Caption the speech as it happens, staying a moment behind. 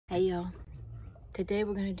Hey y'all, today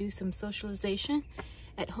we're gonna do some socialization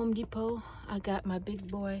at Home Depot. I got my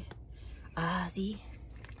big boy Ozzy.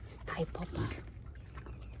 Hi Papa.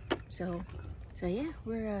 So yeah,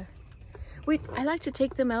 I like to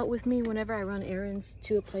take them out with me whenever I run errands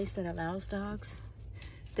to a place that allows dogs.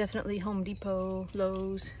 Definitely Home Depot,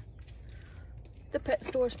 Lowe's, the pet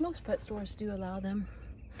stores. Most pet stores do allow them.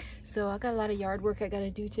 So I got a lot of yard work I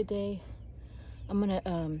gotta do today. I'm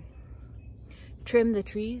gonna trim the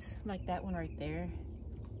trees like that one right there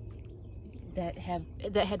that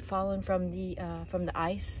had fallen from the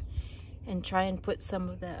ice, and try and put some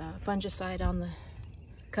of the fungicide on the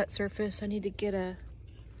cut surface. I need to get a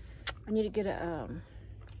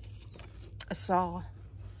saw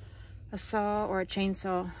or a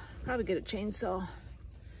chainsaw. Probably get a chainsaw.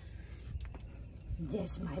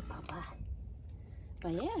 Yes, my papa.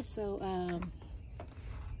 But yeah, so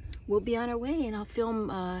we'll be on our way, and I'll film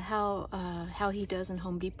how he does in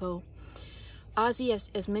Home Depot. Ozzy,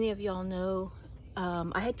 as many of y'all know,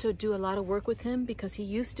 I had to do a lot of work with him because he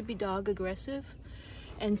used to be dog aggressive,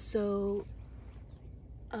 and so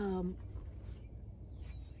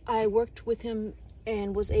I worked with him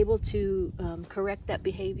and was able to correct that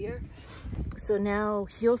behavior. So now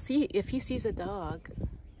he'll see, if he sees a dog,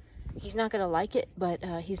 he's not gonna like it, but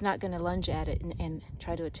he's not gonna lunge at it and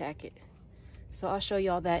try to attack it. So I'll show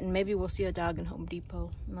you all that, and maybe we'll see a dog in Home Depot,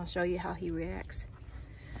 and I'll show you how he reacts.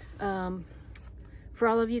 For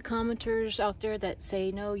all of you commenters out there that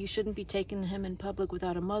say, no, you shouldn't be taking him in public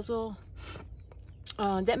without a muzzle,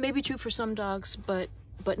 that may be true for some dogs, but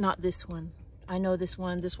not this one. I know this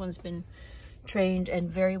one's been trained and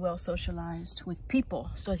very well socialized with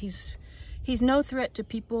people. So he's no threat to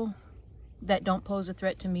people that don't pose a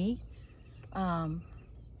threat to me.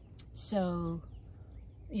 So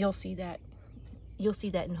you'll see that. You'll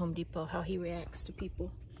see that in Home Depot, how he reacts to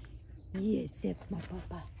people. Yes, that's my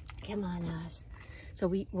papa. Come on, Oz. So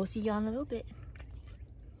we'll see y'all in a little bit.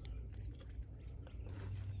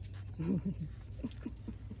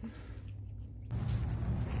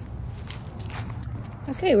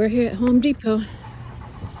 Okay, we're here at Home Depot.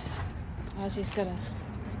 Ozzy's gotta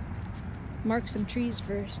mark some trees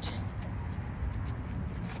first.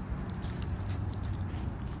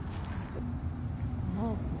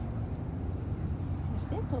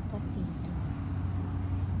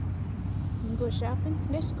 You go shopping?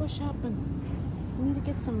 Let's go shopping. We need to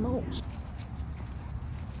get some mulch.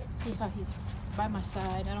 See how he's by my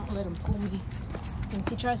side. I don't let him pull me. And if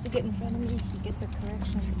he tries to get in front of me, he gets a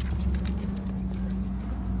correction.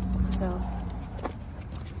 So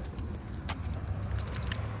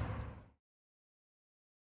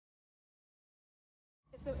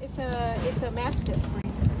it's a Mastiff.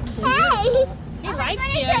 Hey! He likes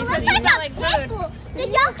you. It looks like a pit bull. Did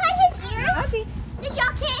y'all cut his ears? Ozzy. Did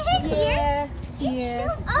y'all cut his ears? Yes.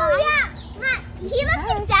 Oh yeah. He looks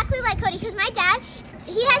exactly like Cody, because my dad,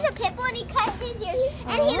 he has a pit bull and he cut his ears,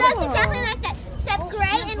 and he looks exactly like that, except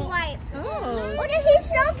gray and white. Oh. Look at, he's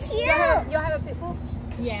so cute. Y'all have a pit bull?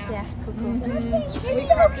 Yeah. Yeah. Cool. He's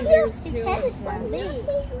so cute. His head is so big.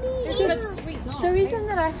 They're such sweet dogs. The reason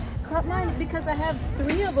that I cut mine is because I have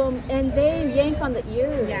 3 of them, and they yank on the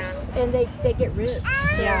ears. Yeah. And they get ripped.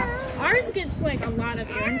 Yeah. Ours gets like a lot of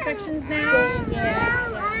ear infections now. Yeah.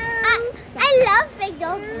 I love big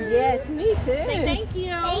dogs. Yes, me too. Say thank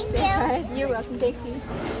you. Thank you. You're welcome. Thank you. You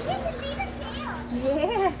get to see the tail.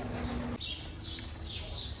 Yeah.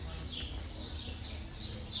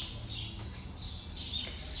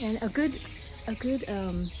 And a good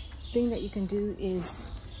thing that you can do is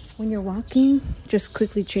when you're walking, just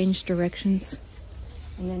quickly change directions,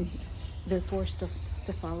 and then they're forced to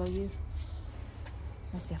follow you.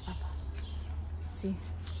 Let's see, Papa. See?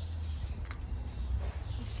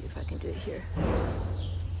 Let's see if I can do it here.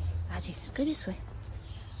 Ozzy, let's go this way.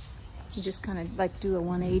 You just kind of like do a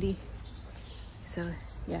 180. So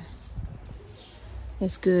yeah,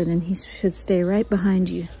 that's good, and he should stay right behind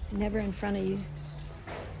you, never in front of you.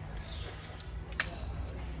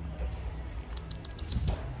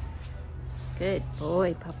 Good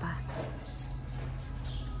boy, Papa.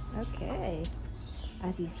 Okay.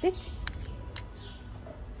 Ozzy, sit.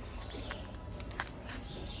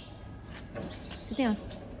 Sit down.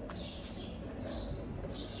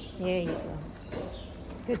 There you go.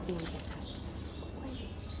 Good boy. Where is he?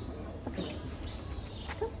 Okay.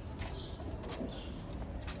 Come.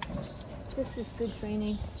 This is good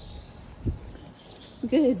training.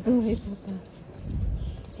 Good boy, Papa.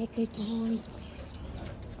 Say good boy.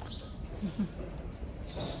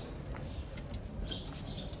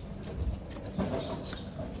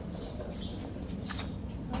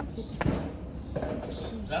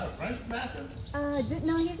 Is that a French Mastiff?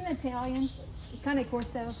 No, he's an Italian. Cane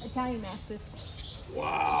Corso, Italian Mastiff.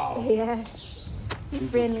 Wow. Yeah. He's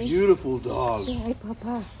friendly. Beautiful dog. Yeah, hey,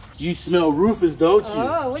 Papa. You smell Rufus, don't you?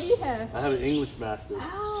 Oh, what do you have? I have an English Mastiff.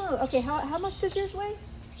 Oh, okay. How much does yours weigh?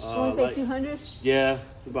 You want to say Like, 200? Yeah,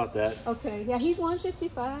 about that. Okay. Yeah, he's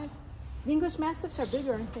 155. The English Mastiffs are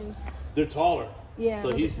bigger, aren't they? They're taller. Yeah.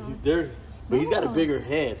 So he's got a bigger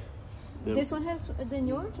head. This one has than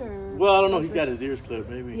yours, or? Well, I don't know. He's got his ears clipped,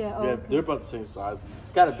 maybe. Yeah. Oh, Yeah, okay. they're about the same size.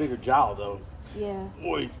 He's got a bigger jowl, though. Yeah.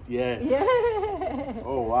 Boy, yeah. Yeah.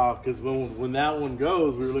 Oh wow! Because when that one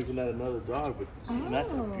goes, we were looking at another dog, but man,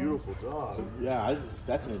 that's a Oh. beautiful dog. Yeah,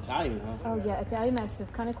 that's an Italian, huh? Oh yeah, Italian Mastiff,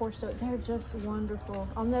 Cane Corso. They're just wonderful.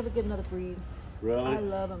 I'll never get another breed. Really? I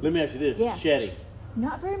love them. Let me ask you this: Yeah. shedding.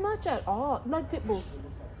 Not very much at all. Like pit bulls.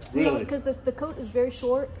 Really? Because the coat is very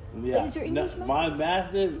short. Yeah. Is your English Mastiff? My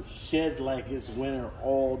Mastiff sheds like it's winter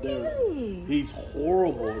all day. Really? He's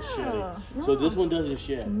horrible at shedding. No. So this one doesn't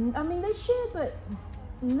shed. I mean, they shed, but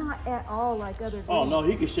not at all like other breeds. Oh no,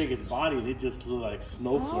 he can shake his body and it just look like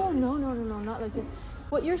snow Oh, flurries. no, not like that.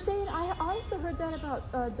 What you're saying, I also heard that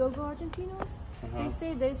about Dogo Argentinos. They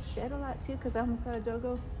say they shed a lot too, because I almost got a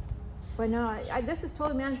Dogo. But no, this is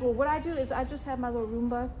totally manageable. What I do is I just have my little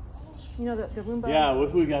Roomba. You know, the Roomba? Yeah,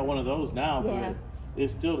 if we got one of those now, Yeah. but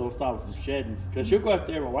it still don't stop it from shedding. Because she'll go out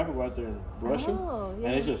there, my wife will go out there and brush them. Oh, yeah.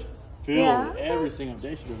 And it's just filled Yeah. every single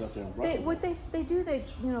day. She goes out there and brushes them. What they do, they,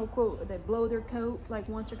 you know, quote, they blow their coat like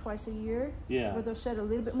once or twice a year. Yeah. Or they'll shed a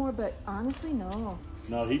little bit more, but honestly, no.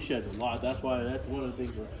 No, he sheds a lot. That's one of the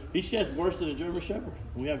things. He sheds worse than a German Shepherd.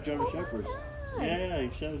 We have German Shepherds. God. Yeah, he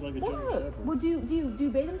sheds like a German Look. Shepherd. Well, do you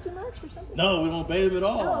bathe them too much or something? No, we don't bathe him at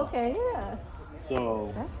all. Oh, okay, yeah.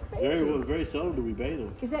 So That's crazy. very seldom do we bathe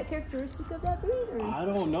him. Is that characteristic of that breed? Or? I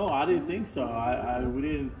don't know. I didn't think so.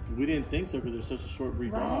 We didn't think so because they're such a short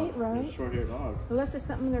breed dog. Right. They're a short haired dog. Unless it's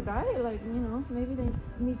something in their diet, like, you know, maybe they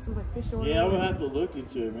need some like fish oil. Yeah, I'm gonna have to look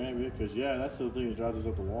into it, man, because that's the thing that drives us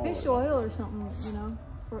up the wall. Fish oil or something, you know,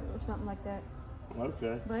 or something like that.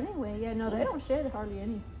 Okay. But anyway, yeah, no, they don't shed hardly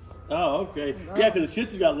any. Oh, okay. Yeah, because the Shih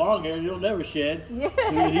Tzu got long hair. He'll never shed. Yeah.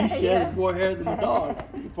 He sheds Yeah. more hair than the dog.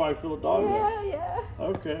 You can probably feel a dog hair. Yeah.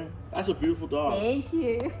 Okay. That's a beautiful dog. Thank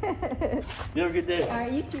you. You have a good day. All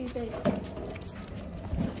right, you too, thanks.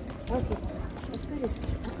 Okay, let's go this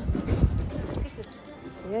way.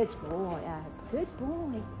 Good boy, Oz. Good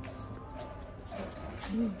boy.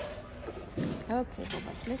 Okay,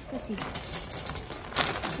 Bobas, let's go see.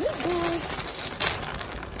 Good boy.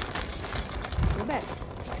 Go back.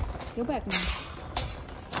 Go back, man.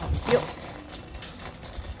 Yo.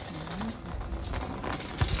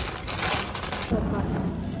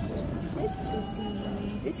 Let's go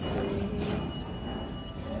see this way.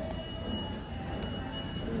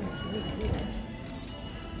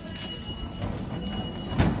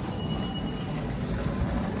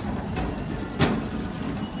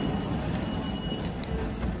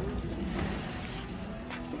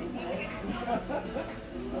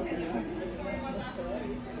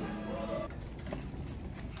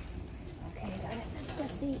 Okay, got it. Let's go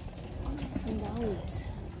see. I'll get some dollars.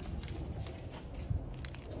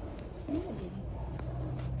 Stand it, baby.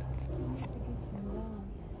 I'll have to get some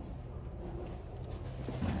dollars.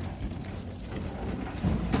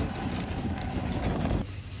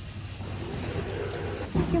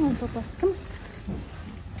 Come on, Papa. Come on.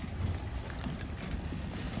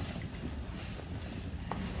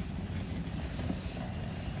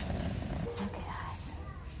 Okay, Oz.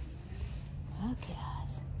 Okay,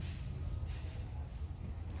 Oz.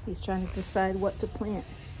 He's trying to decide what to plant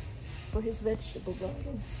for his vegetable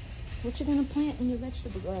garden. What you gonna plant in your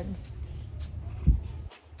vegetable garden?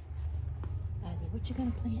 Ozzy, what you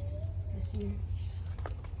gonna plant this year?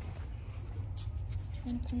 What you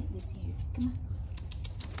gonna plant this year? Come on.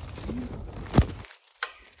 Come on.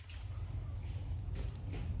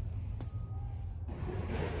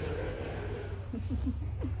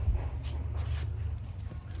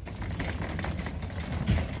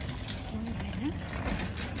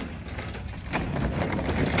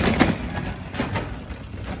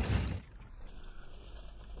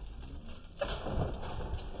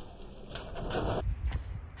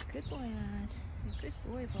 Good boy, Oz. Good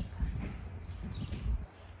boy, Papa.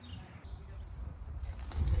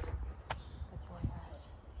 Good boy, Oz.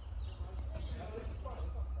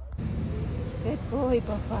 Good boy,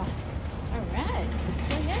 Papa. All right.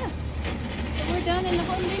 So yeah. So we're done in the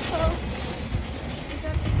Home Depot. We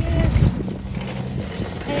got the goods,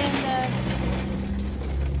 and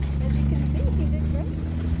as you can see, he did great.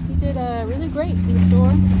 He did really great in the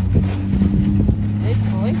store. Good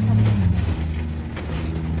boy.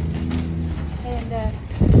 And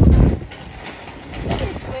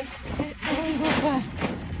this way. Good boy, Papa.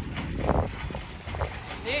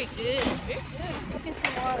 Very good. Very good. Let's go get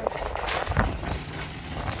some water.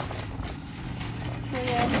 So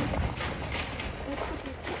yeah, let's go get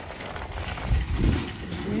it.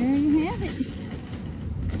 There you have it.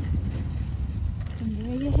 And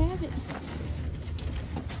there you have it.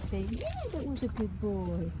 Say, yeah, that was a good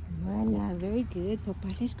boy. Voila, very good, Papa.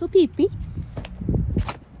 Let's go pee-pee.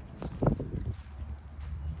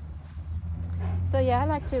 So yeah, I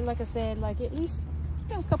like to, like I said, like at least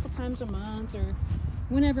a couple times a month or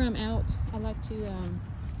whenever I'm out, I like to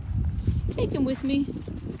take them with me.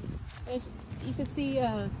 As you can see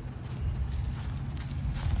in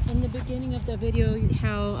the beginning of the video,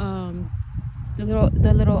 how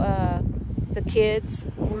the kids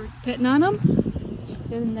were petting on them,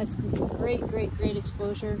 and that's great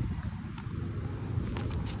exposure,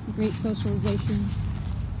 great socialization.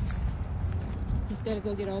 Just gotta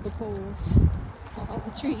go get all the poles, all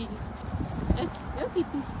the trees. Okay, go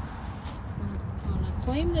pee-pee. Go on and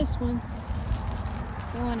claim this one.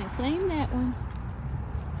 Go on and claim that one.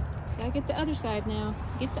 Gotta get the other side now.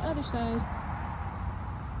 Get the other side.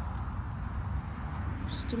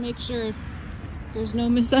 Just to make sure there's no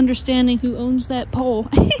misunderstanding who owns that pole.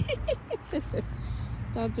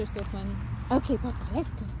 Dogs are so funny. Okay, Papa, let's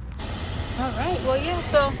go. Alright, well yeah,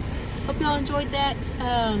 so hope y'all enjoyed that.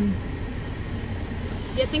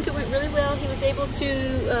 Yeah, I think it went really well. He was able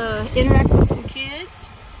to interact with some kids,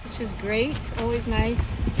 which was great. Always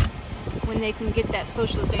nice when they can get that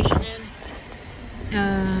socialization in.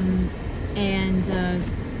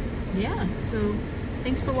 Yeah, so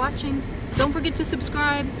thanks for watching. Don't forget to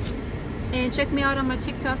subscribe and check me out on my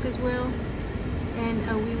TikTok as well.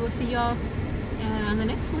 And we will see y'all on the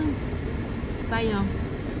next one. Bye, y'all.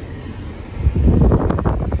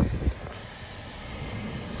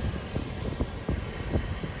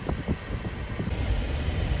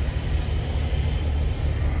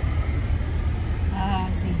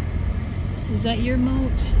 Ozzy, is that your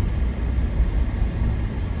mulch?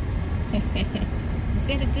 Is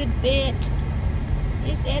that a good bit?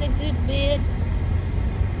 Is that a good bit?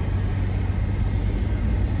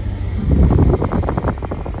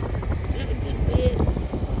 Is that a good bit?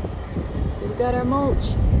 We got our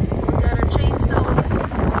mulch. We got our chainsaw.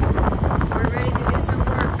 We're ready to do some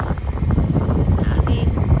work. Ozzy,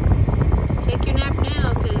 take your nap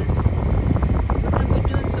now, because we're going to be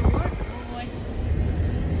doing some work, boy.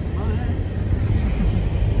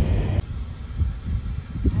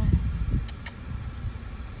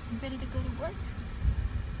 You ready to go to work?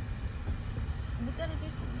 We gotta do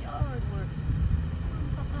some yard work.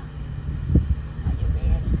 Papa, are you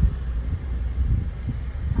ready?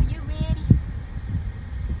 Are you ready?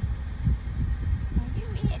 Are you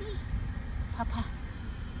ready? Papa.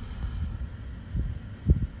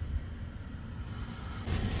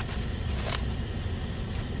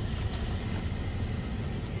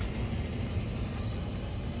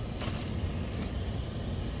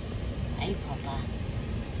 Hi, Papa.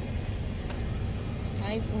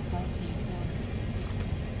 Hi, Papa.